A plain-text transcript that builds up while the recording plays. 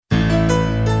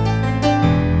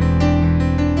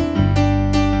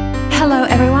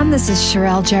This is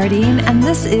Sherelle Jardine, and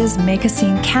this is Make a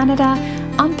Scene Canada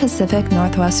on Pacific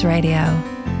Northwest Radio.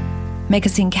 Make a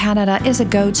Scene Canada is a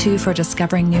go-to for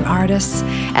discovering new artists.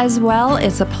 As well,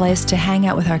 it's a place to hang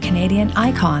out with our Canadian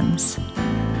icons.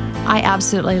 I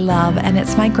absolutely love, and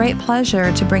it's my great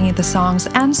pleasure to bring you the songs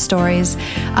and stories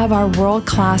of our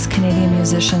world-class Canadian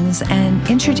musicians and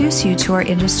introduce you to our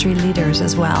industry leaders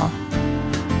as well.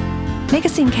 Make a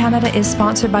Scene Canada is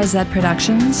sponsored by Zed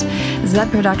Productions.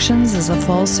 Zed Productions is a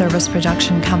full-service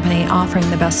production company offering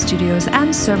the best studios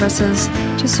and services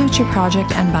to suit your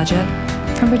project and budget.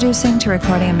 From producing to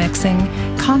recording and mixing,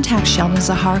 contact Sheldon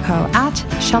Zaharko at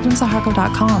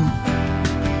sheldonzaharko.com.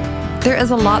 There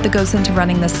is a lot that goes into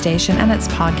running this station and its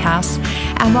podcasts,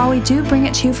 and while we do bring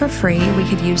it to you for free, we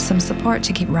could use some support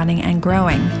to keep running and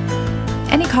growing.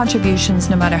 Any contributions,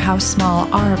 no matter how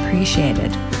small, are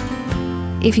appreciated.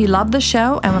 If you love the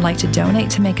show and would like to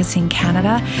donate to Make a Scene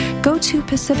Canada, go to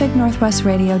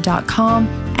pacificnorthwestradio.com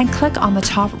and click on the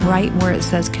top right where it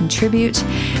says Contribute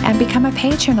and become a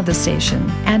patron of the station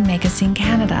and Make a Scene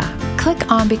Canada.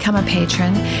 Click on Become a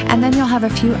Patron and then you'll have a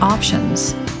few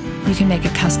options. You can make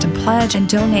a custom pledge and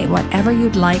donate whatever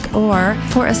you'd like, or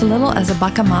for as little as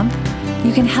 $1 a month,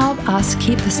 you can help us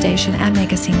keep the station and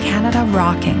Make a Scene Canada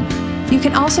rocking. You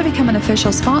can also become an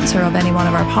official sponsor of any one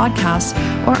of our podcasts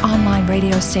or online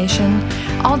radio station.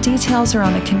 All details are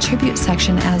on the Contribute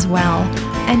section as well.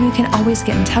 And you can always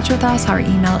get in touch with us. Our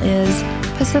email is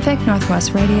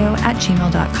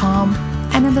pacificnorthwestradio@gmail.com.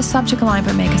 And in the subject line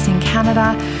for Make a Scene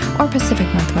Canada or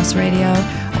Pacific Northwest Radio,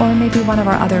 or maybe one of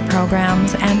our other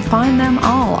programs, and find them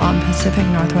all on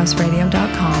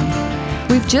pacificnorthwestradio.com.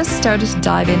 We've just started to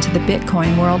dive into the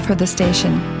Bitcoin world for the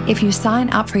station. If you sign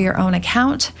up for your own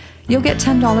account, you'll get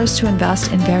 $10 to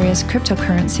invest in various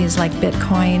cryptocurrencies like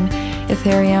Bitcoin,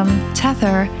 Ethereum,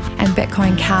 Tether, and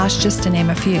Bitcoin Cash, just to name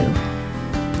a few.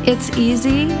 It's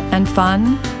easy and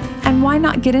fun, and why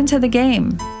not get into the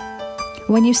game?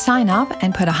 When you sign up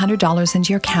and put $100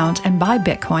 into your account and buy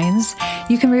Bitcoins,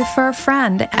 you can refer a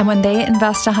friend, and when they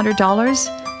invest $100,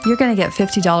 you're going to get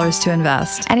 $50 to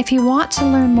invest. And if you want to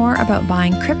learn more about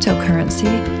buying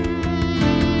cryptocurrency,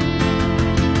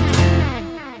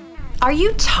 are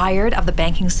you tired of the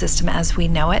banking system as we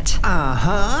know it?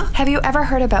 Uh-huh. Have you ever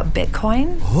heard about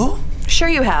Bitcoin? Huh? Sure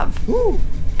you have. Ooh.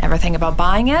 Ever think about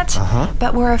buying it? Uh-huh.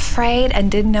 But were afraid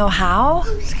and didn't know how?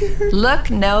 I'm scared.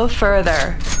 Look no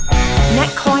further.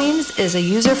 Netcoins is a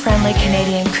user-friendly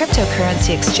Canadian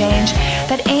cryptocurrency exchange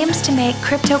that aims to make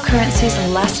cryptocurrencies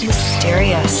less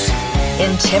mysterious,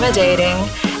 intimidating,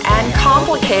 and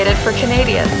complicated for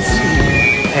Canadians.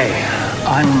 Hey,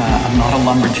 I'm not a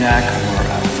lumberjack or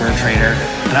a fur trader,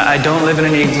 and I don't live in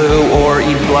an igloo or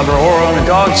eat blubber or on a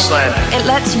dog sled. It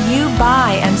lets you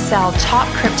buy and sell top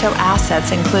crypto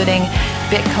assets including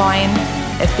Bitcoin,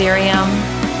 Ethereum,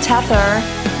 Tether,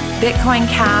 Bitcoin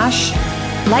Cash,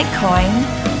 Litecoin,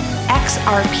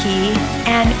 XRP,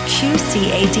 and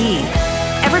QCAD.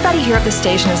 Everybody here at the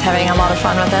station is having a lot of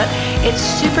fun with it. It's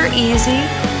super easy,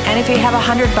 and if you have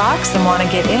 $100 and want to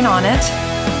get in on it,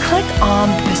 click on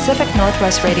the Pacific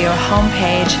Northwest Radio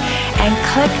homepage and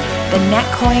click the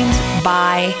Netcoins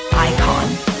Buy icon.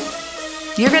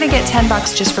 You're going to get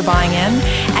 $10 just for buying in,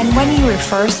 and when you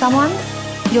refer someone,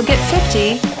 you'll get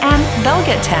 $50 and they'll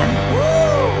get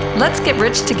 $10. Let's get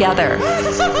rich together.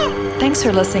 Thanks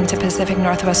for listening to Pacific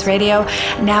Northwest Radio.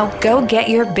 Now go get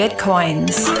your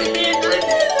Bitcoins.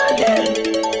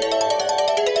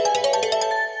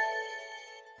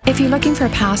 If you're looking for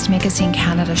past Make a Scene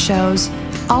Canada shows,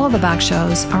 all of the back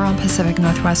shows are on Pacific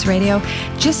Northwest Radio.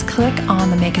 Just click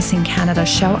on the Make a Scene Canada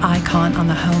show icon on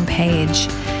the home page,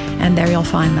 and there you'll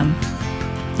find them.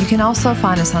 You can also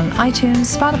find us on iTunes,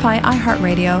 Spotify,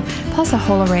 iHeartRadio, plus a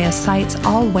whole array of sites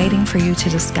all waiting for you to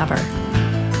discover.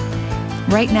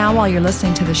 Right now, while you're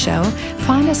listening to the show,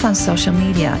 find us on social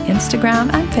media, Instagram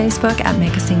and Facebook at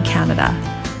Make a Scene Canada.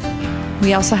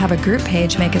 We also have a group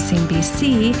page, Make a Scene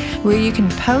BC, where you can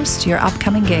post your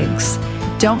upcoming gigs.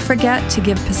 Don't forget to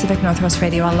give Pacific Northwest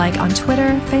Radio a like on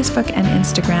Twitter, Facebook, and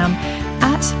Instagram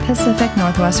at Pacific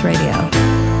Northwest Radio.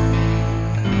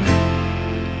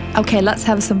 Okay, let's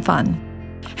have some fun.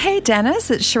 Hey, Dennis,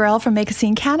 it's Sherelle from Make a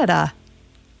Scene Canada.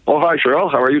 Oh, hi, Sherelle.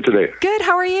 How are you today? Good,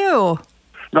 how are you?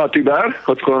 Not too bad.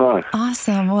 What's going on?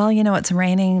 Awesome. Well, you know, it's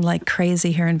raining like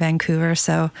crazy here in Vancouver,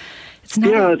 so it's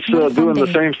not it's doing the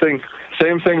same thing.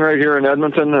 Same thing right here in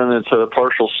Edmonton, and it's a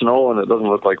partial snow, and it doesn't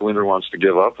look like winter wants to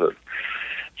give up.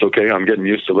 It's okay. I'm getting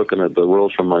used to looking at the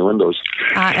world from my windows.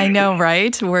 I know,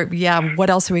 right? What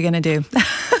else are we going to do?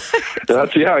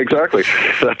 Exactly.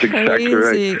 That's exactly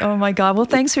right. Oh my God. Well,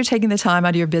 thanks for taking the time out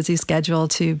of your busy schedule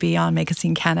to be on Make a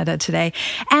Scene Canada today.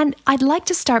 And I'd like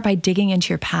to start by digging into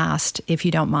your past, if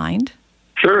you don't mind.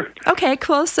 Sure. Okay,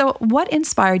 cool. So what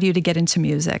inspired you to get into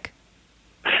music?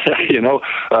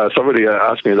 Somebody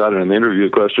asked me that in an interview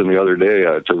question the other day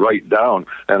to write down,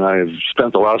 and I've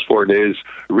spent the last 4 days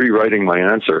rewriting my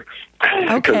answer.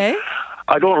 Okay.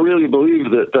 I don't really believe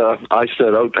that I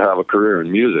set out to have a career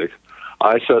in music.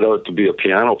 I set out to be a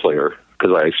piano player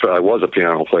because I was a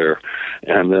piano player,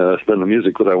 and then the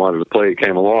music that I wanted to play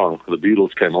came along. The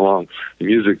Beatles came along. The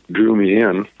music drew me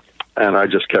in, and I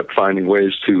just kept finding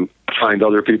ways to find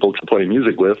other people to play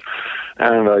music with,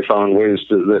 and I found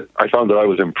that I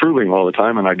was improving all the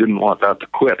time, and I didn't want that to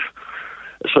quit.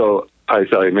 So I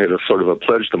made a sort of a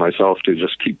pledge to myself to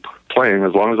just keep playing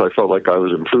as long as I felt like I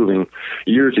was improving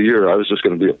year to year. I was just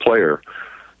going to be a player.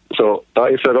 So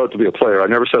I set out to be a player. I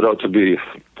never set out to be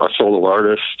a solo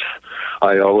artist.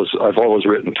 I've always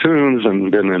written tunes and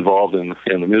been involved in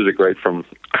the music right from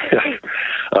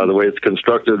the way it's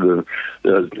constructed and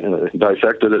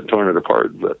dissected it, torn it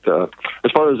apart. But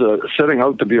as far as setting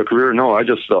out to be a career, no, I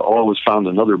just always found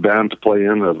another band to play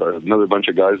in, another bunch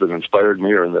of guys that inspired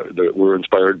me or that were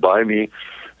inspired by me.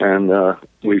 And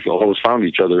we've always found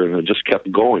each other, and it just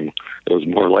kept going. It was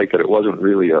more like it. It wasn't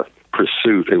really a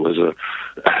pursuit. It was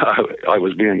I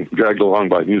was being dragged along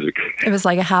by music. It was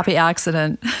like a happy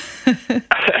accident.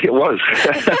 It was.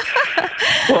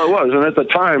 Well, it was. And at the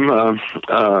time,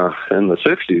 in the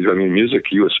 60s, I mean,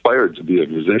 music, you aspired to be a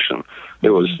musician. It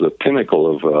was the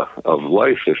pinnacle of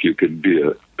life if you could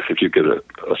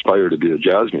aspire to be a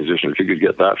jazz musician. If you could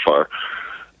get that far,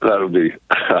 that would be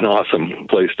an awesome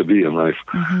place to be in life.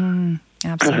 Mm-hmm.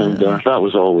 Absolutely. And that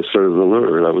was always sort of the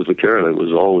lure. That was the carrot. It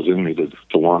was always in me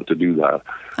to want to do that.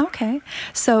 Okay.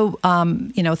 So,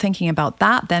 thinking about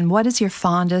that, then, what is your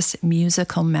fondest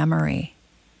musical memory?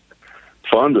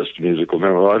 Fondest musical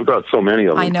memory? Well, I've got so many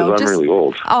of them because I'm really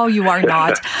old. Oh, you are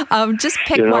not. Just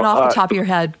pick one off the top of your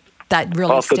head that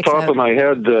really sticks out. Off the top of my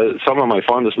head, some of my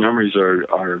fondest memories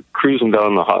are cruising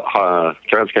down the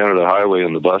Trans-Canada Highway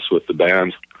in the bus with the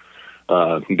band.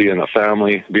 Being a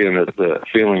family,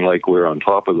 feeling like we're on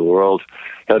top of the world,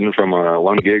 heading from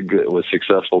one gig that was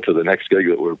successful to the next gig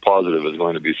that we're positive is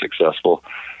going to be successful.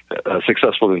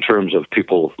 Successful in terms of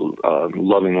people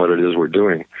loving what it is we're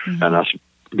doing, and us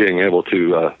being able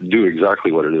to do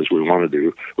exactly what it is we want to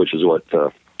do, which is what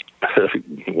the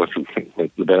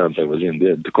bands I was in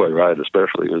did. The Coy Riot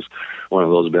especially was one of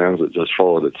those bands that just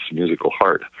followed its musical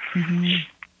heart. Mm-hmm.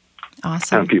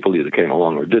 Awesome. And people either came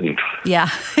along or didn't. Yeah.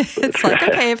 It's like,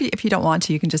 okay, if you don't want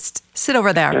to, you can just sit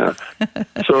over there. Yeah.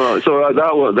 So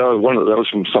that was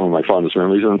from some of my fondest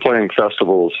memories. And playing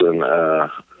festivals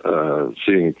and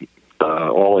seeing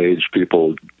all age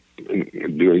people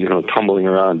tumbling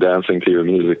around, dancing to your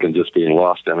music and just being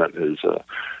lost in it is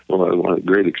one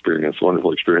great experience,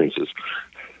 wonderful experiences.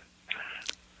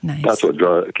 Nice. That's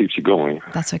what keeps you going.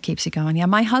 That's what keeps you going. Yeah,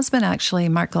 my husband actually,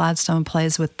 Mark Gladstone,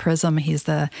 plays with Prism. He's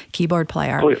the keyboard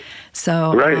player. Oh, yeah.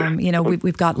 So, right.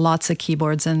 We've got lots of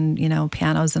keyboards and,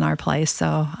 pianos in our place.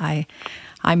 So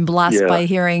I'm blessed by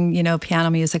hearing,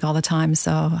 piano music all the time.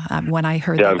 So when I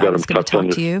heard that I was going to talk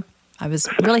to you, I was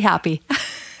really happy.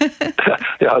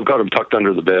 Yeah, I've got them tucked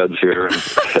under the beds here.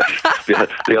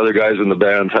 The other guys in the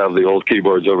band have the old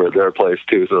keyboards over at their place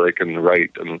too, so they can write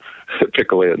and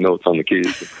pick away at notes on the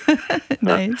keys.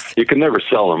 Nice. You can never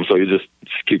sell them, so you just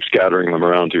keep scattering them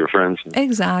around to your friends.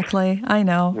 Exactly. I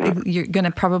know. Yeah. You're going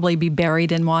to probably be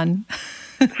buried in one.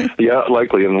 Yeah,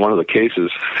 likely in one of the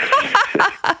cases.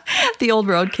 The old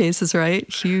road cases,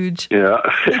 right? Huge. Yeah.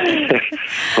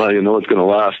 Well, you know it's going to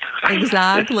last.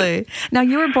 Exactly. Now,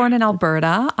 you were born in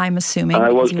Alberta, I'm assuming.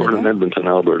 I was born in Edmonton,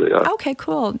 Alberta, yeah. Okay,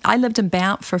 cool. I lived in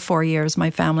Banff for 4 years.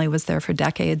 My family was there for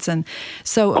decades. And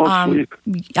so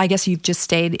I guess you've just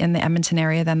stayed in the Edmonton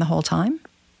area then the whole time?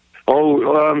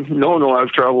 Oh, no,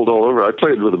 I've traveled all over. I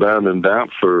played with a band in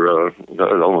Banff for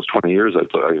almost 20 years.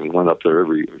 I went up there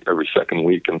every second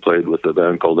week and played with a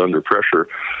band called Under Pressure.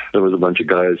 There was a bunch of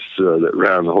guys that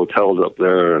ran the hotels up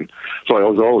there, and so I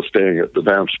was always staying at the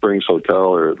Banff Springs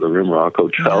Hotel or the Rimrock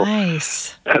Hotel.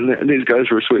 Nice. And these guys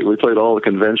were sweet. We played all the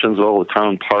conventions, all the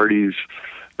town parties,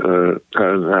 and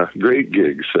great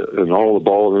gigs in all the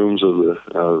ballrooms of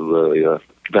the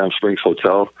Banff Springs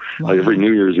Hotel. Wow. Every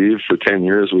New Year's Eve for 10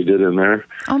 years we did in there.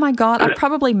 Oh my God, I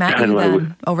probably met you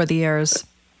then over the years.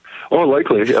 Oh,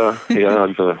 likely. Yeah,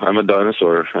 I'm a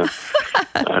dinosaur.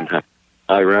 And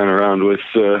I ran around with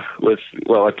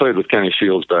I played with Kenny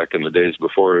Shields back in the days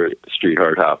before Street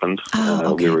Heart happened.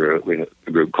 Oh, okay. We had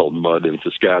a group called Mud in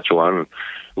Saskatchewan, and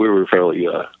we were fairly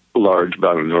large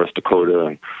down in North Dakota,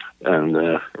 and and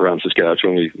around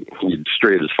Saskatchewan. We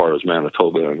strayed as far as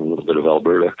Manitoba and a little bit of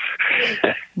Alberta.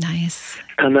 Nice.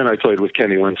 And then I played with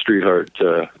Kenny when Streetheart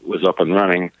was up and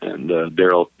running, and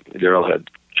Daryl had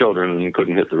children and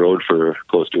couldn't hit the road for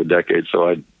close to a decade, so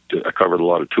I covered a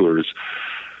lot of tours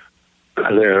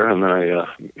there, and then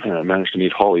I managed to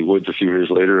meet Holly Woods a few years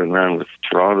later and ran with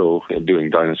Toronto and doing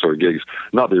dinosaur gigs.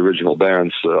 Not the original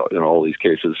bands in all these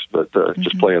cases, but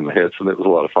just playing the hits, and it was a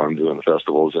lot of fun doing the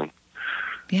festivals and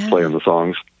playing the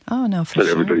songs. Oh, no, for that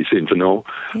sure. Everybody seemed to know.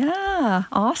 Yeah,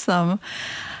 awesome.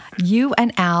 You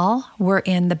and Al were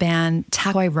in the band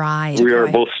Takoy Ride. We are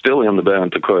both still in the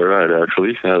band Takoy Ride,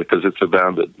 actually, because it's a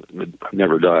band that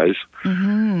never dies.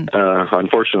 Mm-hmm.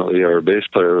 Unfortunately, our bass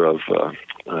player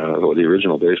the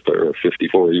original bass player of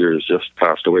 54 years just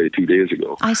passed away 2 days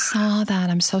ago. I saw that.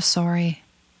 I'm so sorry.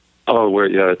 Oh,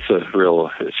 it's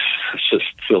just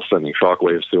still sending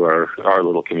shockwaves through our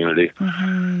little community.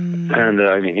 Mm-hmm.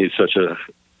 And he's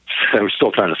I'm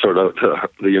still trying to sort out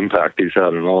the impact he's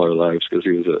had in all our lives, because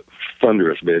he was a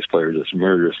thunderous bass player, just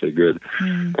murderously good,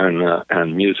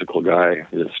 and musical guy,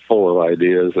 just full of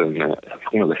ideas, and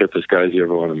one of the hippest guys you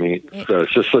ever want to meet. So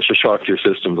it's just such a shock to your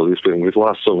system to lose him. We've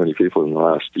lost so many people in the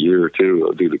last year or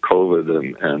two due to COVID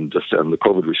and the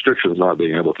COVID restrictions, not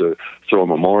being able to throw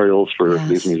memorials for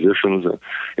these musicians.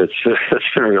 It's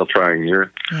been a real trying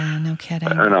year. Yeah, no kidding.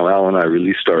 I know Al and I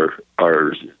released our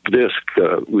disc.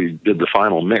 We did the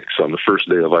final mix on the first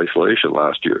day of isolation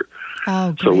last year.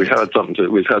 Oh, great. So we've had something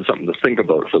to think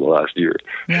about for the last year.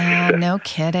 Yeah, no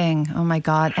kidding. Oh my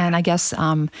God. And I guess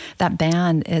that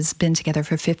band has been together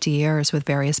for 50 years with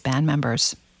various band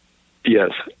members.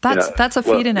 Yes. That's a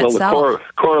feat in itself. The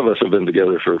core of us have been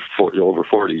together for over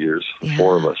 40 years. Yeah.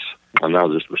 4 of us. And now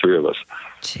there's the 3 of us.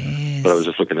 Jeez. But I was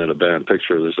just looking at a band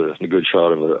picture. There's a good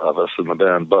shot of us in the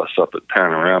band bus up at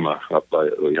Panorama.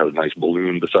 We had a nice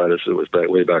balloon beside us. It was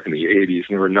way back in the 80s. And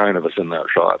there were 9 of us in that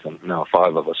shot. And now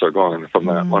 5 of us are gone from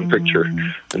that one picture.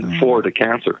 And 4 to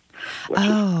cancer.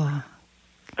 Oh.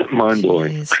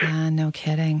 Mind-blowing. Yeah, no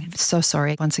kidding. So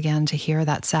sorry once again to hear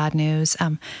that sad news.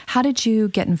 How did you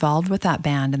get involved with that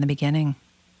band in the beginning?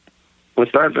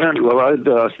 With that band, well, I'd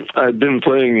been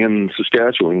playing in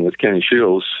Saskatchewan with Kenny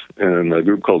Shields in a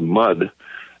group called Mud,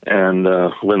 and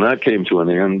when that came to an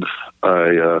end,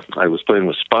 I was playing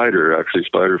with Spider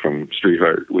from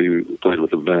Streetheart. We played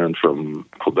with a band from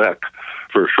Quebec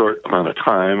for a short amount of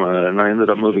time, and I ended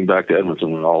up moving back to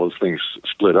Edmonton when all those things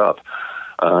split up.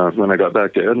 When I got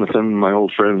back to Edmonton, my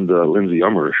old friend Lindsay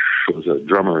Ummerish was a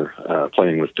drummer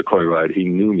playing with Takoy Ride. He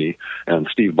knew me, and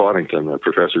Steve Boddington,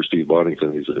 Professor Steve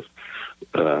Boddington, he's a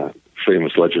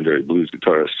famous legendary blues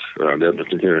guitarist around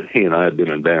Edmonton here. He and I had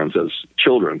been in bands as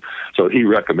children, so he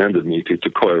recommended me to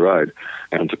Takoy Ride.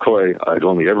 And Takoy, I'd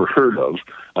only ever heard of.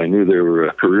 I knew they were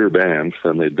a career band,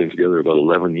 and they'd been together about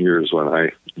 11 years when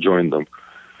I joined them.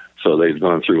 So they'd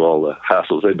gone through all the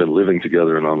hassles. They'd been living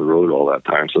together and on the road all that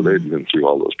time, so they'd been through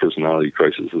all those personality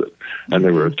crises. And they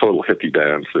were a total hippie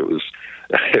band, so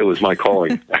it was my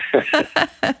calling.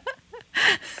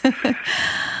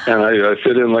 And I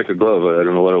fit in like a glove. I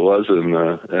don't know what it was, and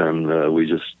we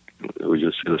just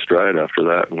hit a stride after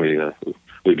that, and we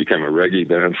became a reggae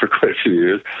band for quite a few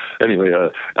years. Anyway,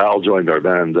 Al joined our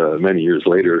band many years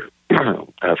later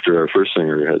after our first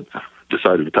singer had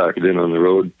decided to pack it in on the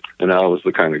road, and Al was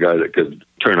the kind of guy that could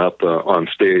turn up on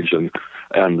stage, and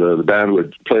the band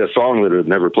would play a song that had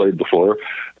never played before,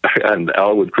 and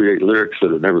Al would create lyrics that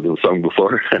had never been sung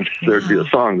before, and there'd be a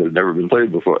song that had never been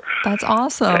played before. That's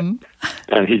awesome.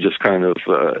 And he just kind of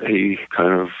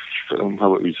how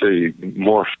would we say,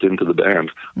 morphed into the band,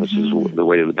 which is the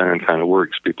way the band kind of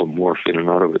works. People morph in and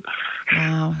out of it.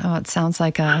 Wow. Oh, it sounds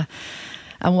like a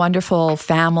wonderful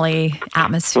family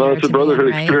atmosphere. Well, it's a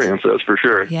brotherhood experience, that's for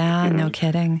sure. Yeah, no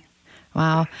kidding.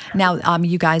 Wow. Now,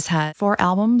 you guys had 4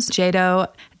 albums, Jado,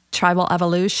 Tribal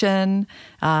Evolution,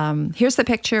 Here's the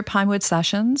Picture, Pinewood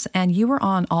Sessions, and you were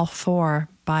on all 4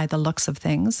 by the looks of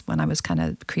things when I was kind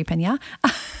of creeping you.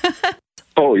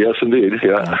 Oh, yes, indeed.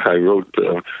 Yeah, I wrote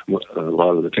a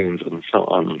lot of the tunes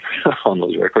on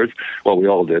those records. Well, we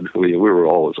all did. We were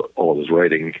always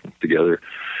writing together.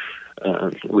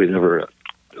 We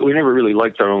never really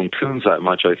liked our own tunes that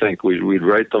much. I think we'd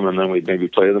write them and then we'd maybe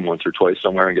play them once or twice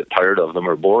somewhere and get tired of them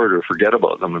or bored or forget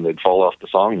about them, and they'd fall off the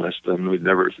song list, and we'd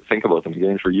never think about them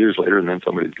again for years later. And then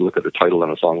somebody'd look at the title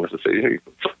on a song list and say, "Hey,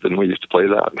 didn't we used to play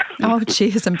that?" Oh,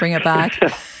 geez, and bring it back.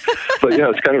 But yeah,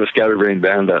 it's kind of a scatterbrained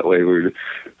band that way. We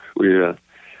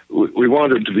we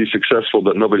wanted to be successful,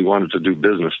 but nobody wanted to do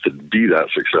business to be that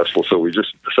successful. So we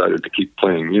just decided to keep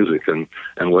playing music, and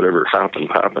whatever happened.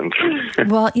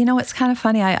 Well, it's kind of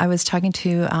funny. I was talking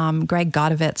to Greg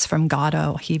Godovitz from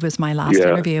Goddo. He was my last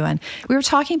interview, and we were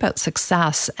talking about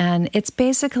success, and it's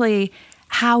basically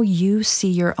how you see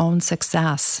your own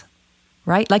success,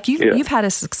 right? Like you've had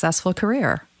a successful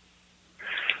career.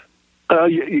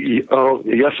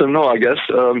 Yes and no, I guess.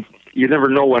 You never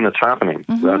know when it's happening.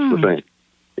 Mm-hmm. That's the thing.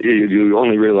 You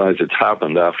only realize it's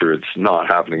happened after it's not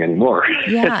happening anymore.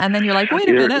 Yeah, and then you're like, wait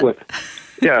a minute.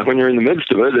 When you're in the midst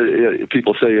of it,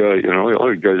 people say, you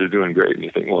guys are doing great. And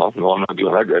you think, well, no, I'm not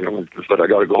doing that great. But I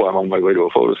got to go. I'm on my way to a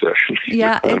photo session.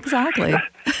 Yeah, exactly.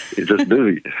 You're just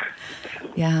busy.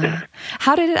 Yeah.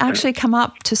 How did it actually come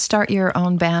up to start your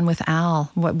own band with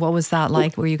Al? What was that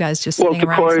like? Were you guys just sitting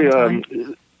around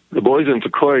sometime? The boys in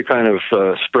Tukoi kind of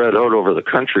spread out over the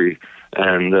country,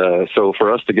 and so for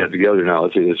us to get together now,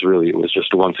 it was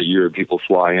just once a year. People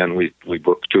fly in. We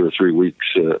book 2 or 3 weeks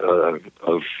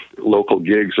of local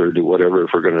gigs or do whatever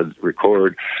if we're going to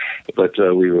record. But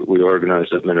we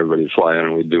organized it, and then everybody would fly in,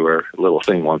 and we'd do our little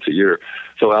thing once a year.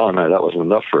 So Al and I, that wasn't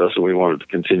enough for us, and we wanted to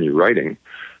continue writing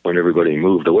when everybody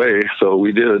moved away. So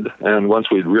we did, and once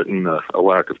we'd written a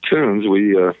whack of tunes,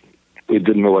 we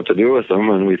didn't know what to do with them,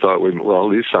 and we thought,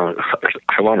 these sound.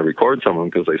 I want to record some of them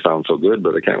because they sound so good,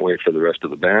 but I can't wait for the rest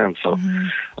of the band. So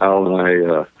Al and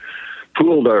I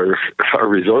pooled our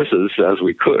resources as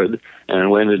we could and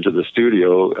went into the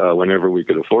studio whenever we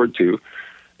could afford to,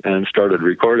 and started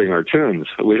recording our tunes.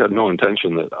 We had no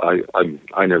intention that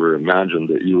I never imagined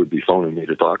that you would be phoning me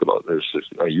to talk about this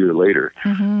a year later.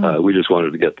 Mm-hmm. We just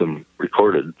wanted to get them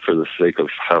recorded for the sake of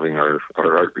having our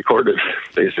art recorded,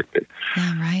 basically.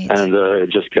 Yeah, right. And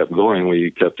it just kept going. We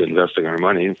kept investing our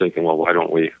money and thinking, well, why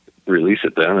don't we release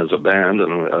it then as a band?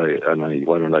 And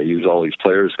why don't I use all these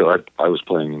players? Because I was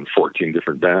playing in 14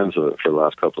 different bands for the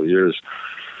last couple of years.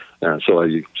 And so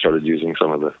I started using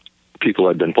some of the people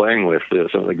I'd been playing with,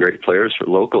 some of the great players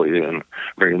locally, and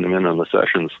bringing them in on the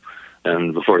sessions.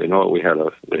 And before you know it, we had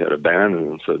a band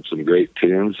and said some great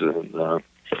tunes, and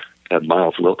had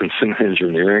Miles Wilkinson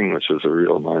engineering, which was a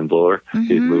real mind blower. Mm-hmm.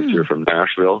 He'd moved here from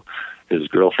Nashville. His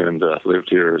girlfriend lived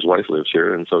here. His wife lives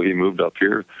here, and so he moved up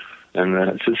here.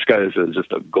 And this guy is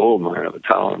just a gold mine of a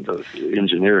talent, of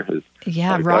engineer.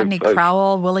 Rodney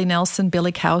Crowell, Willie Nelson,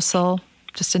 Billy Cowsill.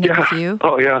 Just to name a few.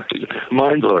 Oh, yeah.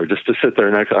 Mind blower. Just to sit there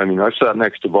next. I mean, I've sat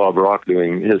next to Bob Rock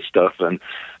doing his stuff, and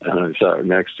I've sat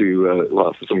next to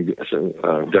some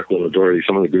Declan O'Doherty,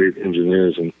 some of the great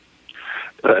engineers, and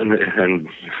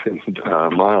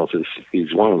Miles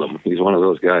he's one of them. He's one of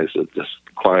those guys that just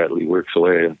quietly works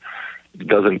away and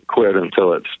doesn't quit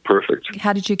until it's perfect.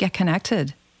 How did you get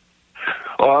connected?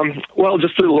 Well,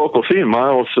 just through the local scene.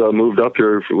 Miles moved up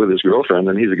here with his girlfriend,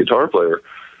 and he's a guitar player.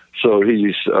 So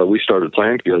we started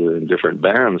playing together in different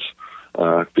bands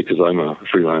because I'm a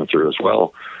freelancer as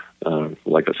well.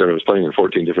 Like I said, I was playing in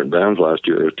 14 different bands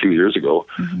 2 years ago.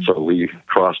 Mm-hmm. So we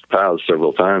crossed paths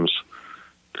several times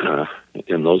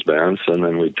in those bands, and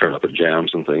then we'd turn up at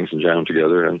jams and things and jam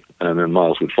together. And then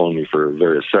Miles would phone me for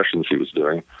various sessions he was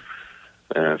doing.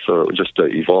 So it just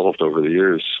evolved over the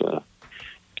years.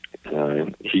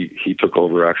 He took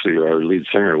over, actually. Our lead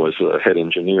singer was the head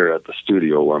engineer at the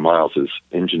studio where Miles is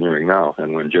engineering now.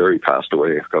 And when Jerry passed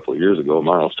away a couple of years ago,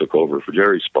 Miles took over for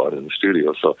Jerry's spot in the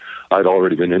studio. So I'd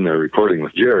already been in there recording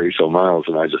with Jerry, so Miles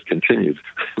and I just continued,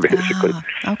 basically.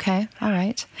 Okay, all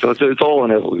right. So it's all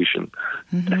an evolution.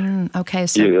 Mm-hmm. Okay,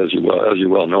 so as you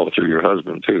well know through your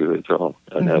husband too, it's all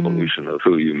an evolution of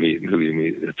who you meet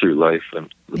through life,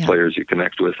 and the players you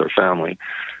connect with are family.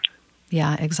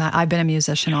 Yeah, exactly. I've been a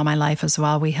musician all my life as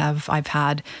well. I've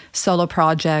had solo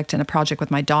project and a project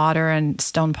with my daughter, and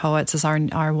Stone Poets is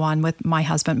our one with my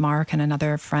husband Mark and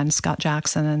another friend Scott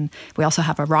Jackson, and we also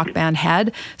have a rock band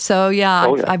Head. So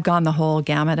I've gone the whole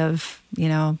gamut of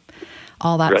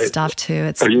all that stuff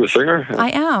too. Are you a singer?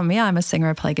 I am. Yeah, I'm a singer.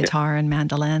 I play guitar and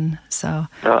mandolin. So.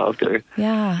 Oh, okay.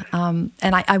 Yeah, and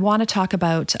I want to talk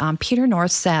about Peter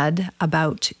North said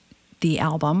about the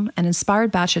album, an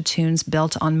inspired batch of tunes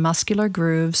built on muscular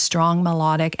grooves, strong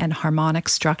melodic and harmonic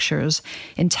structures,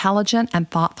 intelligent and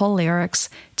thoughtful lyrics,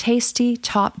 tasty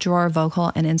top-drawer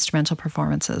vocal and instrumental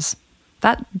performances.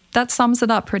 That sums it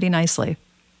up pretty nicely.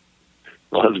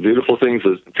 Well, that's beautiful things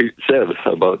that Pete said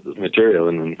about the material,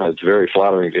 and it's very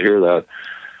flattering to hear that.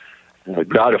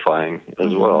 Gratifying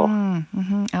as well.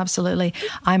 Mm-hmm, absolutely.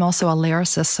 I'm also a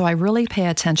lyricist, so I really pay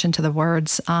attention to the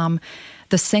words.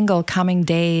 The single Coming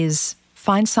Days,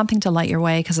 find something to light your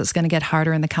way because it's going to get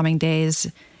harder in the coming days.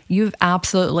 You've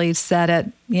absolutely said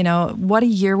it. You know, what a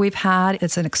year we've had.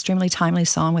 It's an extremely timely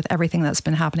song with everything that's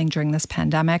been happening during this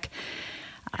pandemic.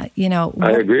 You know,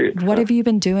 I agree. What have you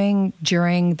been doing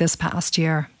during this past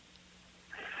year?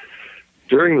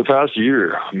 During the past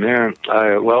year, man,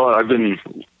 I've been,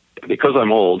 because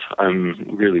I'm old,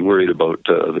 I'm really worried about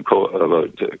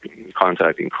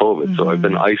contacting COVID, so I've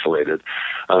been isolated.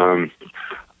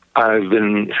 I've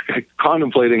been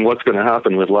contemplating what's going to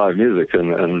happen with live music,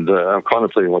 and I'm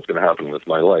contemplating what's going to happen with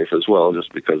my life as well,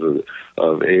 just because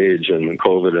of age and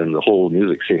COVID, and the whole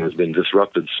music scene has been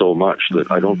disrupted so much that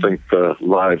I don't think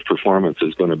live performance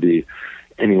is going to be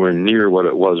anywhere near what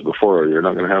it was before. You're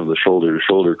not going to have the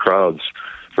shoulder-to-shoulder crowds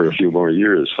for a few more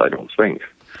years, I don't think.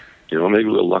 You know, maybe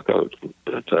we'll luck out.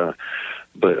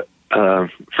 But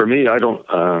for me, I don't.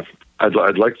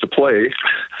 I'd like to play.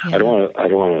 Yeah. I don't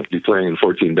want to be playing in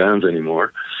 14 bands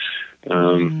anymore.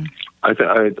 I've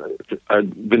been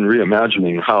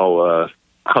reimagining how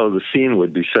the scene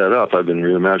would be set up. I've been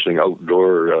reimagining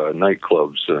outdoor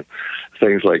nightclubs,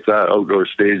 things like that, outdoor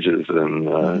stages and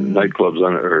nightclubs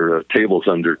or tables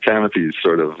under canopies,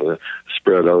 sort of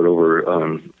spread out over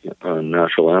on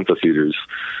natural amphitheaters.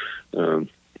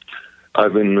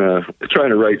 I've been trying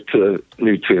to write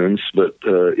new tunes, but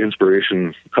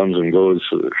inspiration comes and goes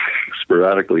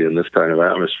sporadically in this kind of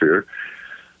atmosphere.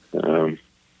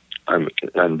 I'm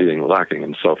being lacking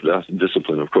in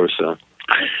self-discipline, of course.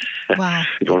 Wow.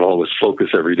 You don't always focus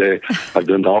every day. I've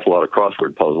done an awful lot of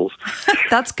crossword puzzles.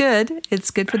 That's good.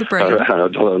 It's good for the brain. A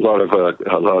lot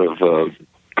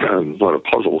of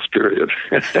puzzles, period.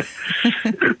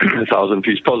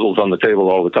 1,000-piece puzzles on the table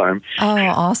all the time. Oh,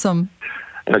 awesome.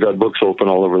 And I got books open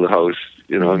all over the house.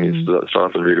 You know, and you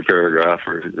stop and read a paragraph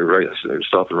or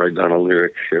stop and write down a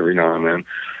lyric every now and then.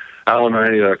 Al and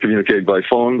I communicate by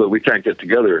phone, but we can't get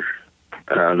together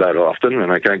that often,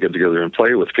 and I can't get together and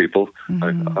play with people.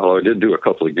 Although I did do a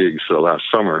couple of gigs last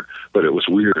summer, but it was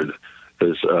weird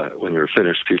because when they were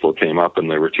finished, people came up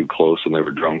and they were too close and they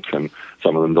were drunk, and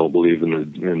some of them don't believe in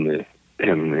the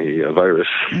virus.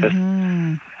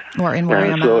 Or in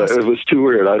wearing a mask. So it was too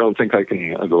weird. I don't think I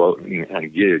can go out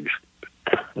and gig.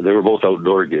 They were both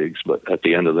outdoor gigs, but at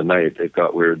the end of the night, it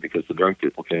got weird because the drunk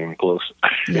people came close.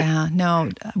 Yeah, no,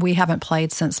 we haven't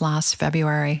played since last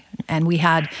February. And we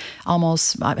had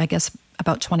almost, I guess,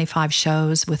 about 25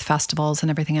 shows with festivals and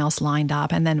everything else lined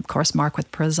up. And then, of course, Mark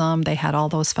with Prism, they had all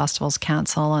those festivals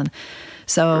cancel. And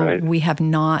so we have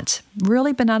not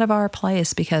really been out of our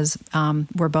place because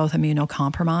we're both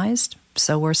immunocompromised.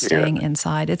 So we're staying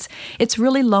inside. It's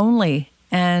really lonely.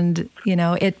 And, you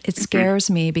know, it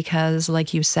scares me because,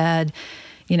 like you said,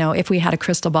 you know, if we had a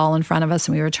crystal ball in front of us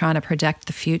and we were trying to predict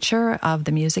the future of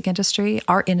the music industry,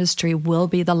 our industry will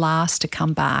be the last to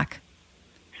come back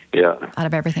out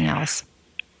of everything else.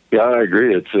 Yeah, I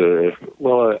agree. It's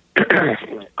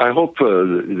I hope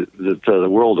that the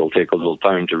world will take a little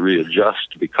time to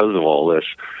readjust because of all this.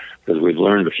 Because we've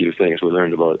learned a few things. We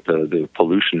learned about the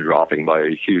pollution dropping by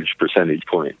a huge percentage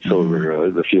point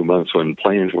over the few months when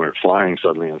planes weren't flying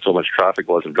suddenly and so much traffic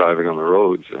wasn't driving on the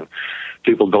roads.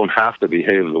 People don't have to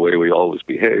behave the way we always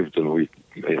behaved. And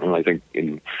I think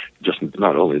in just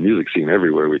not only the music scene,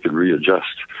 everywhere, we could readjust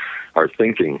our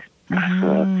thinking.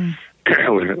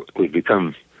 We've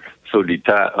become so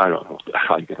detached. I don't know.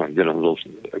 I'm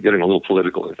getting a little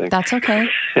political, I think. That's okay.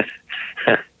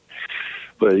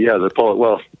 But yeah,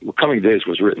 Coming Days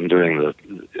was written during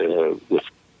with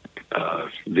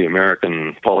the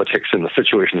American politics and the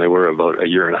situation they were about a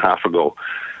year and a half ago,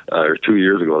 or 2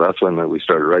 years ago. That's when we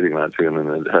started writing that tune,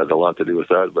 and it had a lot to do with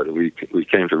that. But we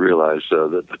came to realize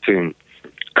that the tune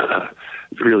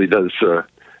really does.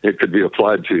 It could be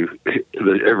applied to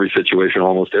every situation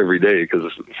almost every day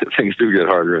because things do get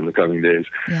harder in the coming days.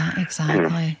 Yeah,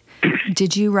 exactly.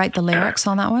 Did you write the lyrics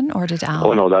on that one, or did Al?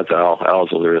 Oh no, that's Al.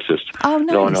 Al's a lyricist. Oh,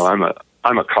 nice. No,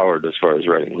 I'm a coward as far as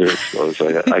writing lyrics goes.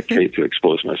 I hate to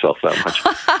expose myself that much.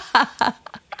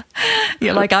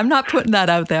 You're like, I'm not putting that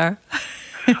out there.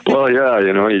 Well, yeah,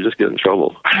 you just get in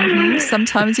trouble.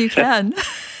 Sometimes you can.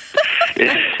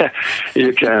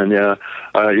 You can, yeah.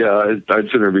 I'd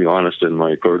sooner be honest in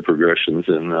my chord progressions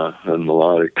and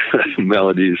melodic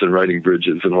melodies and writing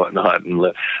bridges and whatnot, and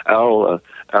let Al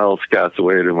scats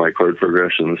away to my chord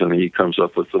progressions, and he comes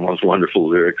up with the most wonderful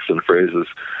lyrics and phrases.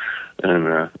 And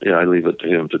I leave it to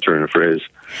him to turn a phrase.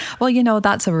 Well,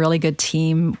 that's a really good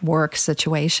teamwork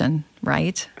situation,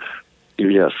 right?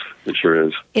 Yes, it sure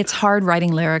is. It's hard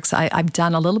writing lyrics. I've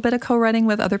done a little bit of co-writing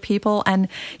with other people, and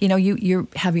you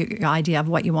have your idea of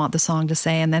what you want the song to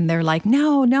say, and then they're like,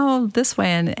 no, this way,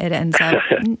 and it ends up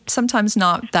sometimes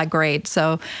not that great.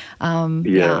 So,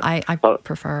 I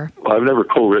prefer. I've never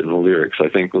co-written the lyrics. I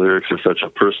think lyrics are such a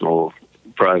personal,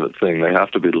 private thing. They have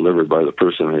to be delivered by the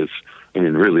person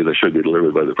really, they should be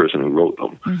delivered by the person who wrote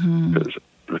them,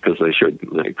 because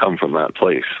they come from that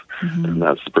place, and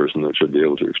that's the person that should be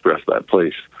able to express that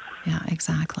place. Yeah,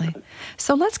 exactly.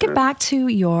 So let's get back to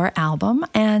your album,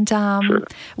 and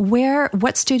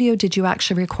what studio did you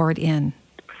actually record in?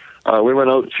 We went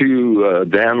out to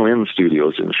Dan Lynn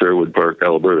Studios in Sherwood Park,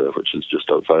 Alberta, which is just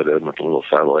outside Edmonton, a little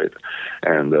satellite,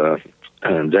 and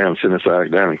Dan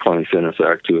and Connie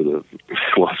Sinisak, two of the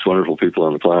most wonderful people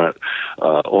on the planet,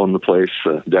 own the place.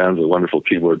 Dan's a wonderful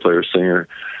keyboard player, singer,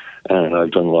 and I've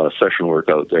done a lot of session work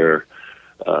out there.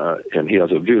 And he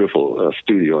has a beautiful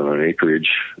studio on an acreage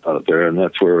out there, and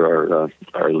that's where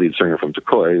our lead singer from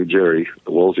Tokoi, Jerry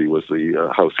Woolsey, was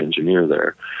the house engineer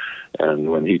there.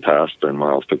 And when he passed, then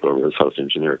Miles took over as house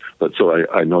engineer. But so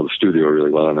I know the studio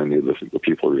really well, and I knew the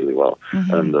people really well.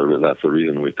 And that's the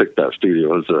reason we picked that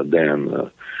studio. Is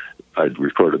Dan, I'd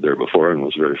recorded there before and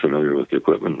was very familiar with the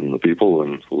equipment and the people,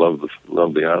 and loved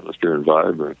the atmosphere and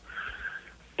vibe.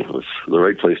 It was the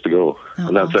right place to go. Oh,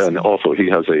 and that's awesome. And also he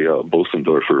has a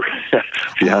Bosendorfer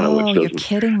piano, which you're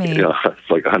kidding me. It's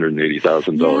like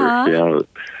 $180,000 piano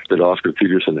that Oscar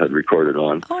Peterson had recorded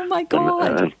on. Oh my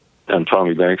God. And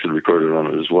Tommy Banks had recorded on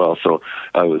it as well. So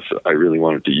I really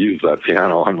wanted to use that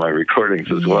piano on my recordings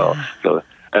as well. So,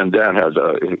 and Dan has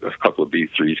a couple of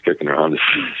B3s kicking around the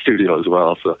studio as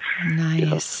well. So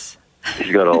nice.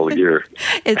 He's got all the gear.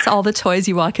 It's all the toys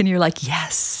you walk in, you're like,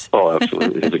 yes. Oh,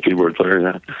 absolutely. He's a keyboard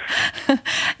player, yeah.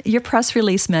 Your press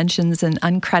release mentions an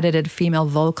uncredited female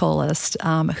vocalist.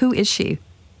 Who is she?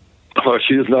 Oh,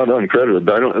 she is not uncredited.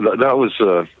 That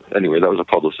was anyway. That was a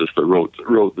publicist that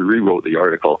rewrote the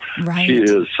article. Right. She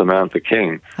is Samantha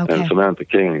King, okay. And Samantha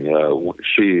King,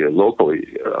 she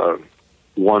locally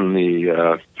won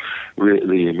the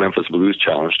Memphis Blues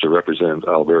Challenge to represent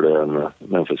Alberta in the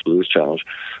Memphis Blues Challenge.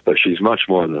 But she's much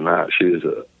more than that. She is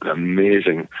an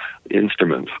amazing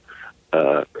instrument.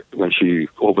 When she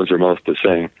opens her mouth to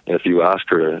sing, if you ask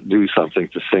her to do something,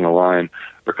 to sing a line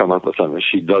or come up with something,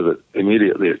 she does it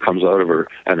immediately. It comes out of her,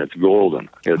 and it's golden.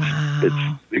 It's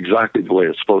exactly the way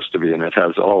it's supposed to be, and it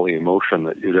has all the emotion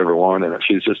that you'd ever want in it.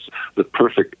 She's just the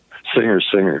perfect singer.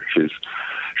 She's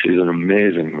an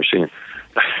amazing machine.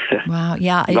 Wow,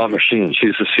 yeah. Not machine.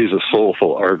 She's a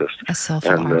soulful artist. A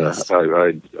soulful artist.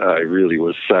 I really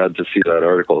was sad to see that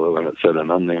article when it said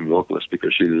an unnamed vocalist,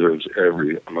 because she deserves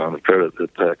every amount of credit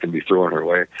that can be thrown her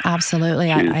way. Absolutely.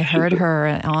 I heard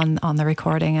her on the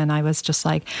recording, and I was just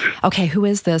like, okay, who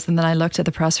is this? And then I looked at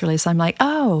the press release. I'm like,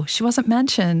 oh, she wasn't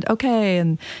mentioned. Okay,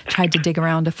 and tried to dig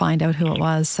around to find out who it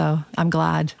was. So I'm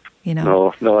glad.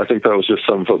 No, I think that was just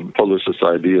some publicist's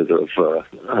idea of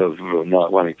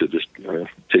not wanting to just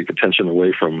take attention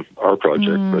away from our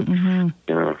project. But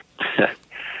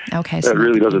okay, that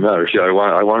really doesn't matter. See, I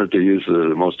wanted to use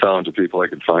the most talented people I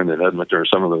could find in Edmonton, or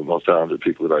some of the most talented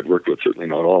people that I'd worked with. Certainly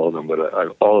not all of them, but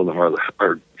all of them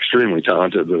are extremely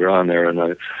talented. They're on there, and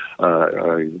I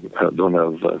don't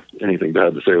have anything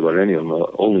bad to say about any of them.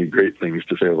 Only great things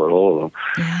to say about all of them.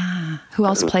 Yeah. Who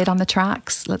else played on the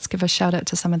tracks? Let's give a shout out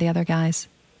to some of the other guys.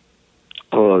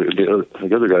 Oh, the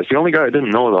other guys. The only guy I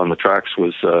didn't know on the tracks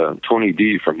was Tony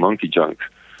D from Monkey Junk.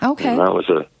 Okay. And that was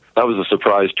a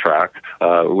surprise track.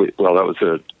 That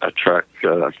was a track.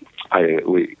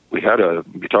 We had a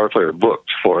guitar player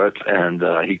booked for it, and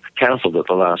he canceled at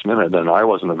the last minute, and I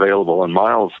wasn't available, and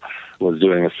Miles was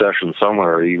doing a session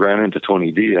somewhere. He ran into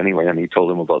Tony D anyway, and he told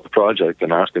him about the project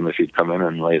and asked him if he'd come in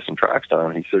and lay some tracks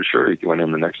down. And he said sure. He went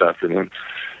in the next afternoon,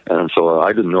 and so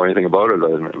I didn't know anything about it.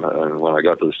 And when I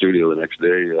got to the studio the next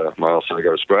day, Miles said, I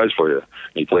got a surprise for you.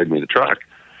 He played me the track,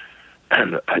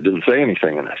 and I didn't say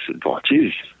anything, and I said, oh,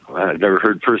 geez, I'd never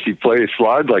heard Percy play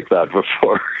slide like that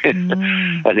before.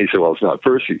 And he said, well, it's not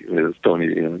Percy, it's Tony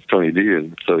D.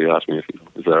 And so he asked me,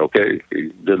 is that okay?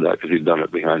 He did that because he'd done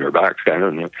it behind our backs, kind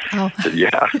of. And I said,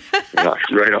 yeah,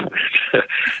 right on.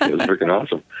 It was freaking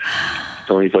awesome.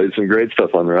 Tony played some great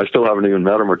stuff on there. I still haven't even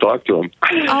met him or talked to him.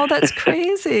 Oh, that's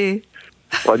crazy.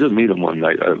 Well, I did meet him one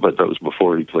night, but that was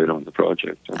before he played on the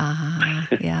project.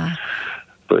 Yeah.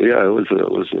 But yeah, it was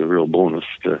a real bonus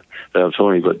to have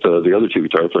Tony. But the other two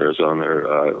guitar players on there,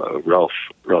 Ralph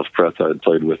Pretz, I had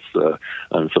played with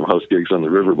on some house gigs on the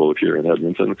Riverboat here in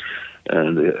Edmonton,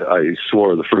 and I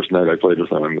swore the first night I played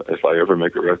with him, if I ever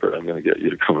make a record, I'm going to get you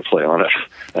to come and play on it.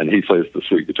 And he plays the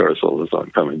sweet guitar solos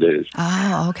on Coming Days.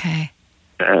 Oh, okay.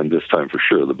 and this time for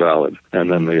sure the ballad.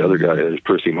 And then the other guy is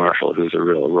Percy Marshall, who's a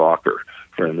real rocker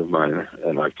friend of mine,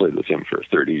 and I've played with him for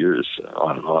 30 years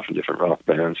on and off in different rock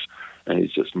bands, and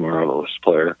he's just a marvelous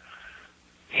player.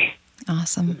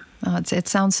 Awesome. Oh, it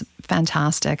sounds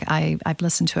fantastic. I've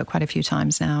listened to it quite a few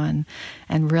times now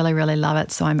and really, really love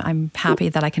it. So I'm happy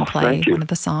that I can play one of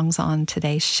the songs on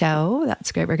today's show.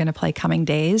 That's great. We're going to play Coming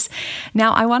Days.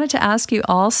 Now, I wanted to ask you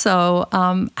also,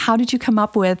 how did you come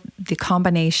up with the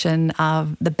combination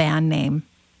of the band name?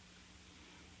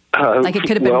 Like it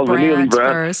could have been Brant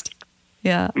first.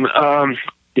 Yeah. Al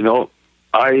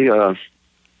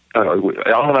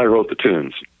and I wrote the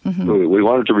tunes. Mm-hmm. We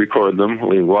wanted to record them.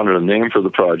 We wanted a name for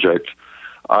the project.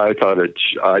 I thought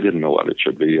I didn't know what it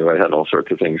should be. I had all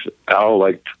sorts of things. Al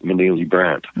liked Manili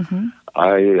Brant. Mm-hmm.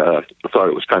 I thought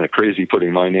it was kind of crazy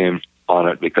putting my name on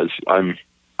it because I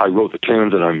wrote the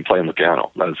tunes and I'm playing the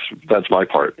piano. That's my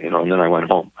part, And then I went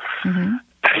home. Mm-hmm.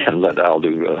 And let Al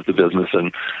do the business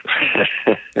and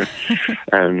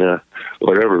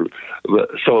whatever.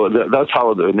 So that's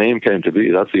how the name came to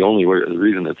be. That's the only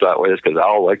reason it's that way is because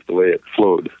Al liked the way it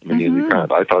flowed. Manili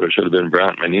Brant. I thought it should have been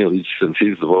Brant Manili since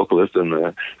he's the vocalist and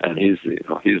he's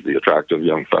the attractive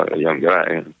young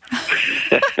guy.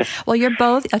 Well, you're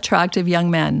both attractive young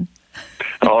men.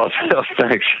 Oh,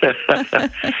 thanks.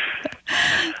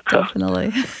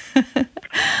 Definitely.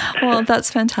 Well, that's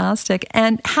fantastic.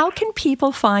 And how can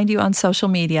people find you on social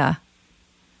media?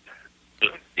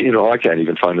 I can't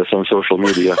even find us on social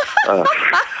media.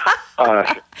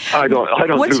 I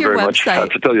don't What's do your very website?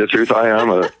 much. To tell you the truth, I am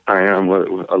a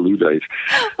Luddite.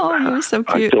 Oh, you're so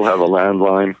cute. I still have a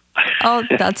landline. Oh,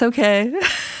 that's okay.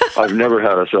 I've never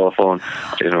had a cell phone.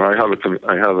 I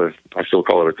still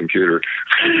call it a computer,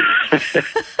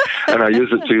 and I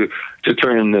use it to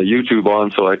turn YouTube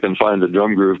on so I can find a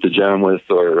drum groove to jam with,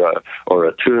 or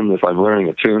a tune if I'm learning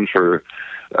a tune for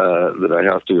that I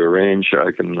have to arrange.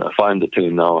 I can find the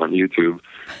tune now on YouTube.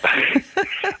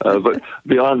 But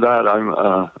beyond that,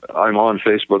 I'm on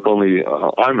Facebook. Only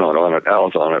I'm not on it.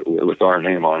 Al's on it with our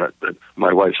name on it. But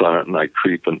my wife's on it, and I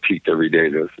creep and peek every day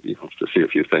to see a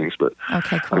few things. But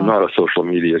okay, cool. I'm not a social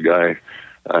media guy.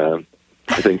 I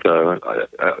think who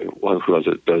was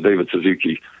it? David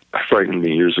Suzuki frightened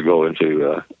me years ago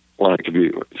into wanting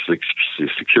to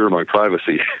secure my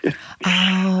privacy.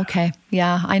 Oh, okay.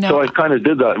 Yeah, I know. So I kind of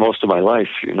did that most of my life,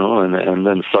 and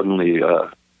then suddenly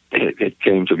it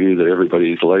came to be that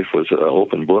everybody's life was an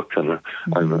open book, and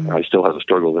I still have a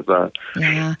struggle with that.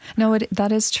 Yeah. No,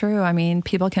 that is true. I mean,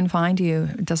 people can find you.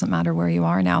 It doesn't matter where you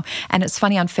are now. And it's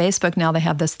funny, on Facebook now they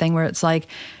have this thing where it's like,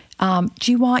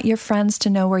 do you want your friends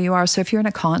to know where you are? So if you're in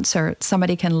a concert,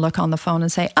 somebody can look on the phone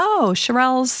and say, oh,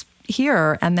 Cherylle's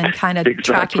here, and then kind of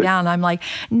exactly. track you down. I'm like,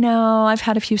 no, I've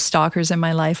had a few stalkers in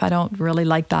my life. I don't really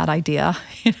like that idea.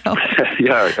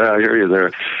 Yeah, I hear you there.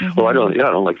 Mm-hmm. Well, I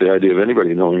don't like the idea of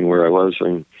anybody knowing where I was. I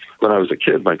mean, when I was a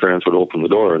kid, my parents would open the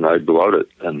door and I'd go out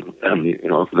and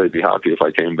they'd be happy if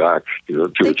I came back 2 or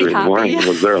 3 in the morning and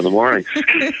was there in the morning.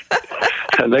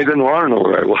 And they didn't want to know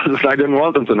where I was. I didn't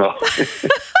want them to know.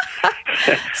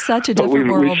 Such a different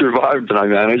world. We survived, and I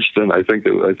managed, and I think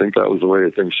that was the way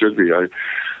things should be. I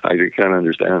can't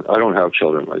understand. I don't have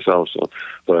children myself,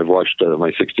 but I've watched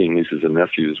my 16 nieces and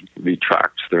nephews be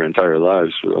tracked their entire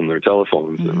lives on their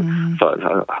telephones, and thought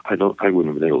I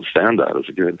wouldn't have been able to stand that as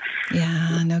a kid.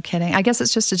 Yeah, no kidding. I guess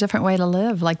it's just a different way to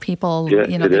live. Like people,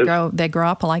 they grow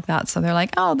up like that, so they're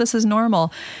like, oh, this is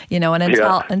normal, and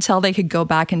until they could go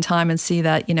back in time and see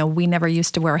that we never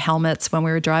used to wear helmets when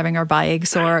we were driving our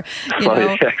bikes, or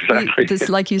exactly.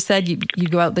 Like you said, you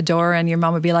go out the door and your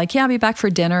mom would be like, yeah, I'll be back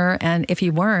for dinner, and if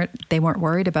you weren't, they weren't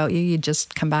worried about you. You'd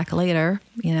just come back later.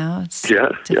 It's you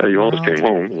almost came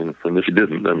home, and if you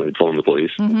didn't, then they'd phone the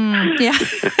police. Mm-hmm.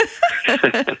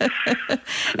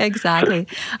 Yeah, exactly.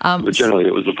 But generally,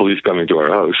 it was the police coming to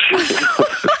our house.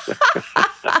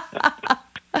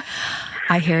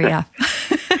 I hear ya.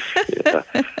 Yeah,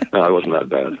 no, it wasn't that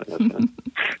bad.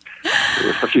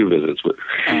 A few visits, but.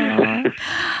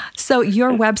 So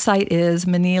your website is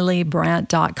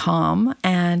manilibrant.com,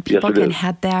 and people can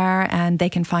head there and they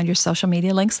can find your social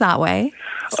media links that way.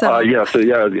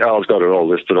 Al's got it all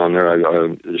listed on there.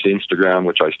 There's Instagram,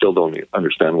 which I still don't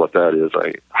understand what that is.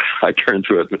 I turned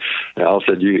to it, and Al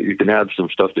said, you can add some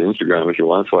stuff to Instagram if you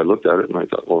want. So I looked at it and I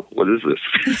thought, well, what is this?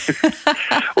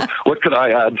 What could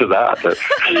I add to that?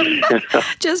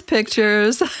 Just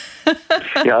pictures.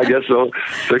 Yeah, I guess so.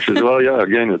 Pictures. Well, yeah.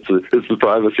 Again, it's the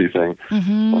privacy thing.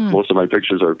 Mm-hmm. Most of my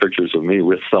pictures are pictures of me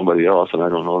with somebody else, and I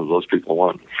don't know if those people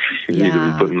want me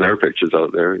to be putting their pictures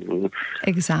out there.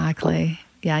 Exactly.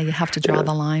 Yeah, you have to draw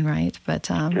the line, right? But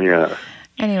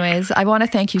Anyways, I want to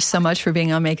thank you so much for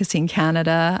being on Make a Scene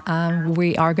Canada.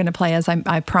 We are going to play, as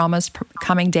I promised,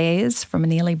 Coming Days from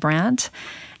Neely Brant.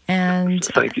 And,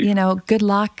 good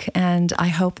luck. And I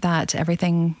hope that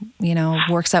everything,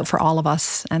 works out for all of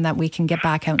us and that we can get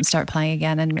back out and start playing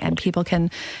again and people can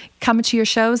come to your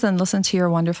shows and listen to your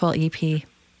wonderful EP.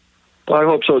 Well, I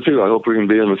hope so, too. I hope we can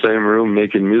be in the same room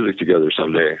making music together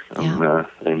someday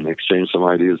and exchange some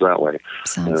ideas that way.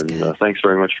 Sounds good. Thanks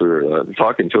very much for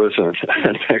talking to us,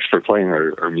 and thanks for playing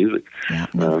our music. Yeah,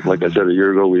 like I said, a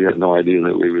year ago, we had no idea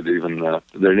that we would even, that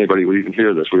anybody would even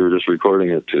hear this. We were just recording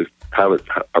it to have it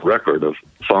a record of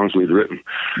songs we'd written.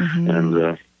 Mm-hmm.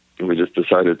 And we just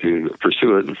decided to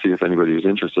pursue it and see if anybody was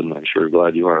interested, and I'm sure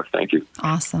glad you are. Thank you.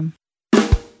 Awesome.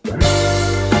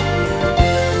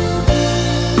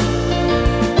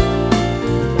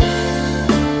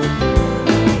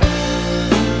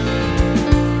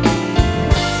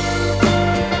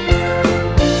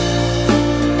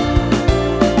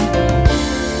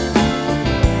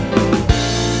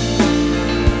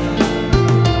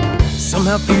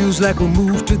 Somehow feels like we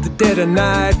moved to the dead of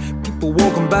night. People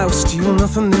walking by with still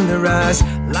nothing in their eyes.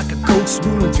 Like a ghost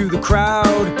moving through the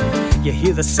crowd. You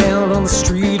hear the sound on the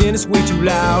street and it's way too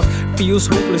loud. Feels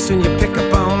hopeless and you pick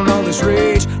up on all this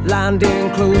rage. Lined in,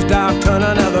 closed off, turn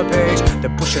another page.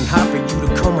 They're pushing hard for you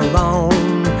to come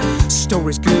along.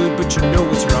 Story's good but you know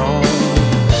it's wrong.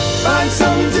 Find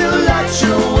something to light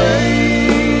your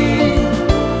way,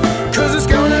 'cause it's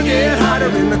gonna get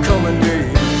hotter in the coming days.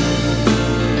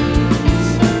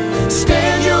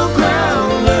 Stand your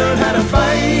ground, learn how to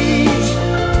fight.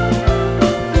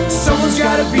 Someone's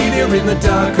gotta be there in the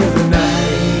dark of the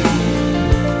night.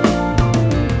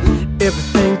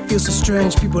 Everything feels so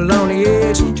strange, people on the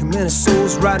edge. Too many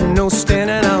souls riding, no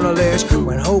standing on a ledge.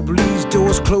 When hope leaves,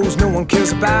 doors closed, no one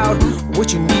cares about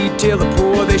what you need. Tell the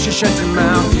poor they should shut your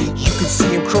mouth. You can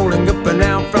see them crawling up and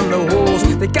out from the holes.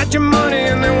 They got your money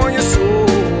and they want your soul.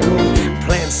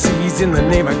 Plant seeds in the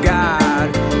name of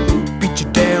God, beat you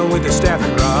down with a staff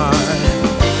and rod.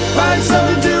 Find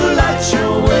something to light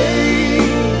your way,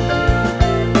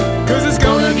 'cause it's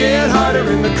gonna get harder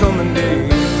in the coming days.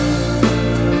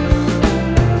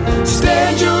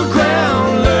 Stand your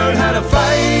ground, learn how to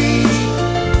fight.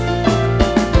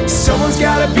 Someone's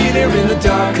gotta be there in the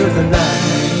dark of the night.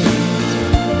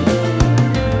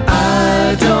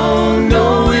 I don't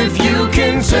know if you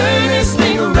can turn this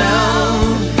thing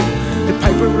around. The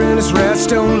piper and his rats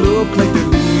don't look like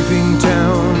they're leaving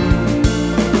town.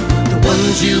 The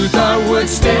ones you thought would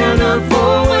stand up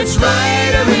for what's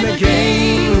right are in the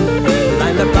game.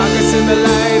 Line the pockets in the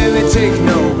light and they take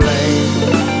no blame.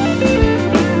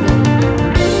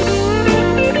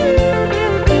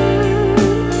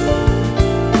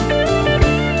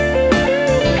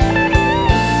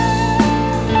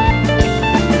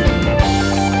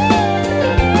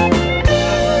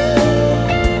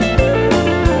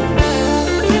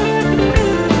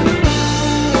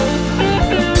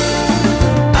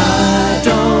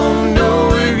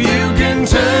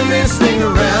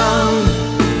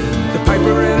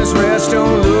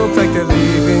 Don't look like they're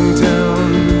leaving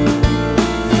town.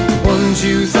 The ones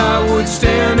you thought would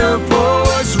stand up for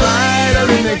what's right are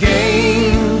in the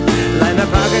game. Line the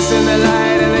pockets in the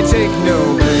light and they take no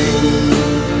blame.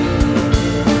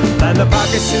 Line the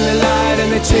pockets in the light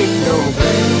and they take no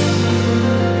blame.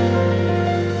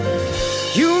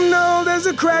 You know there's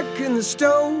a crack in the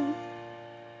stone.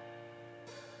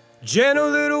 Gentle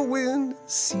little wind, the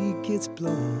sea gets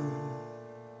blown.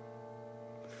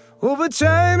 Over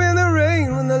time in the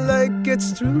rain when the light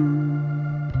gets through,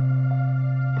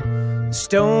 the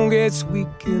stone gets weak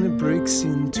and it breaks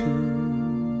in two.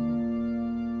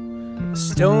 The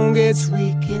stone gets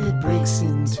weak and it breaks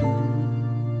in two.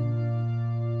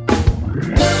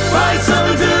 Find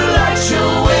something to light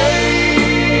your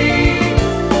way,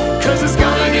 'cause it's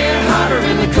gonna get hotter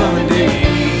in the coming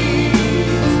days.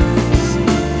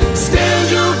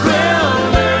 Stand your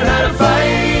ground, learn how to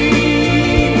fight.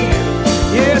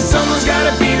 Someone's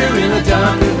gotta be there in the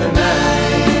dark of the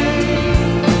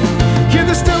night. Hear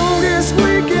the stone gets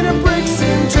squeak and it breaks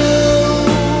in two.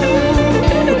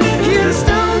 Hear the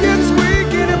stone gets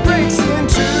squeak and it breaks in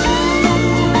two.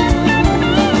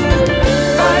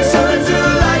 Find something to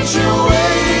light your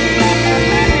way,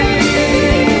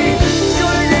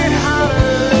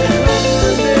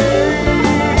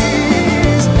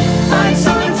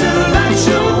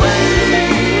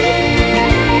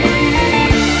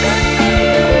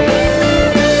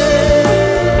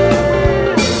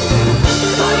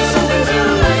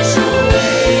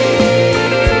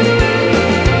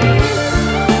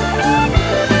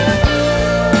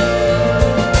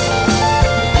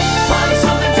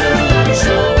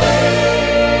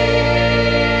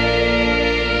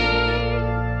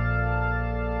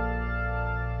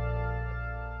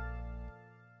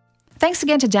 Thanks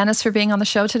again to Dennis for being on the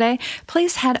show today.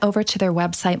 Please head over to their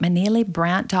website,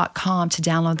 manelibrant.com, to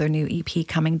download their new EP,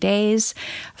 Coming Days,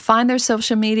 find their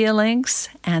social media links,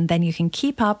 and then you can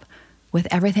keep up with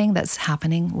everything that's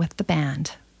happening with the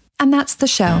band. And that's the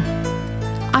show.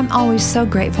 I'm always so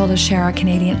grateful to share our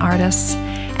Canadian artists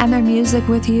and their music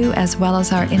with you, as well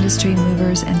as our industry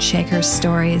movers and shakers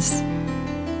stories.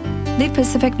 Leave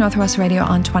Pacific Northwest Radio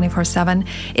on 24/7.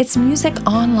 It's music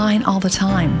online all the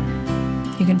time.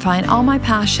 You can find all my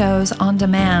past shows on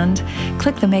demand.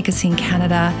 Click the Make a Scene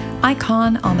Canada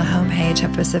icon on the homepage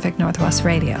of Pacific Northwest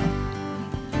Radio.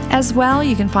 As well,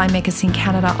 you can find Make a Scene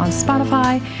Canada on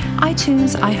Spotify,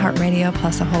 iTunes, iHeartRadio,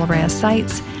 plus a whole array of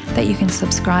sites that you can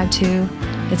subscribe to.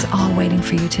 It's all waiting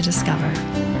for you to discover.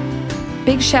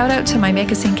 Big shout out to my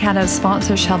Make a Scene Canada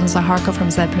sponsor, Sheldon Zaharko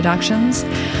from Zed Productions.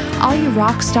 All you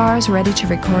rock stars ready to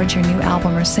record your new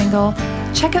album or single,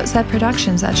 check out Zed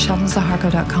Productions at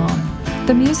sheldonzaharko.com.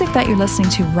 The music that you're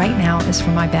listening to right now is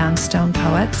from my band Stone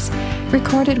Poets,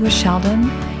 recorded with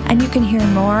Sheldon, and you can hear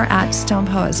more at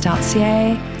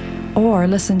stonepoets.ca or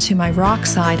listen to my rock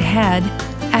side Head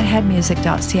at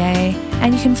headmusic.ca,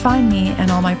 and you can find me and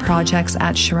all my projects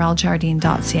at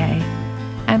cheryljardine.ca.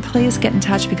 And please get in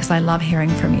touch because I love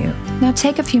hearing from you. Now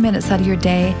take a few minutes out of your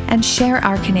day and share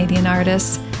our Canadian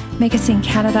artists, Make a Scene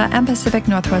Canada and Pacific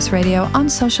Northwest Radio on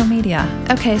social media.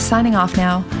 Okay, signing off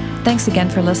now. Thanks again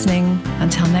for listening.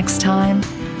 Until next time,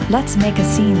 let's make a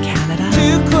scene, Canada.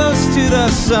 Too close to the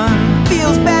sun.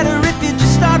 Feels better if you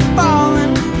just start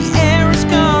falling. The air is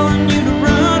calling you to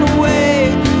run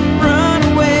away, run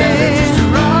away. Better just to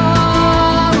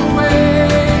run away.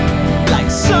 Like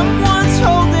someone's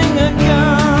holding a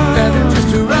gun. Better just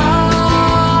to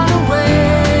run away.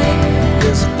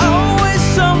 There's always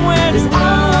somewhere to run.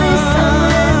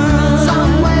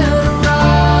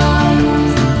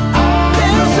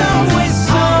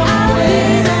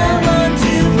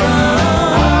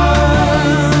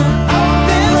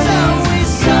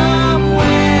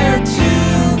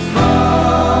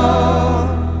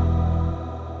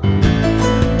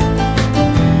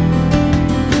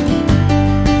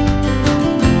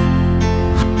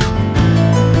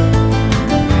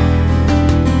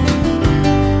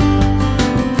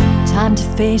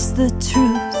 Face the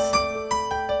truth.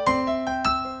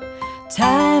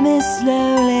 Time is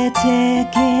slowly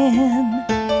ticking.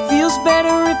 Feels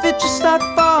better if it just start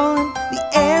falling. The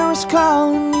air is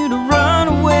calling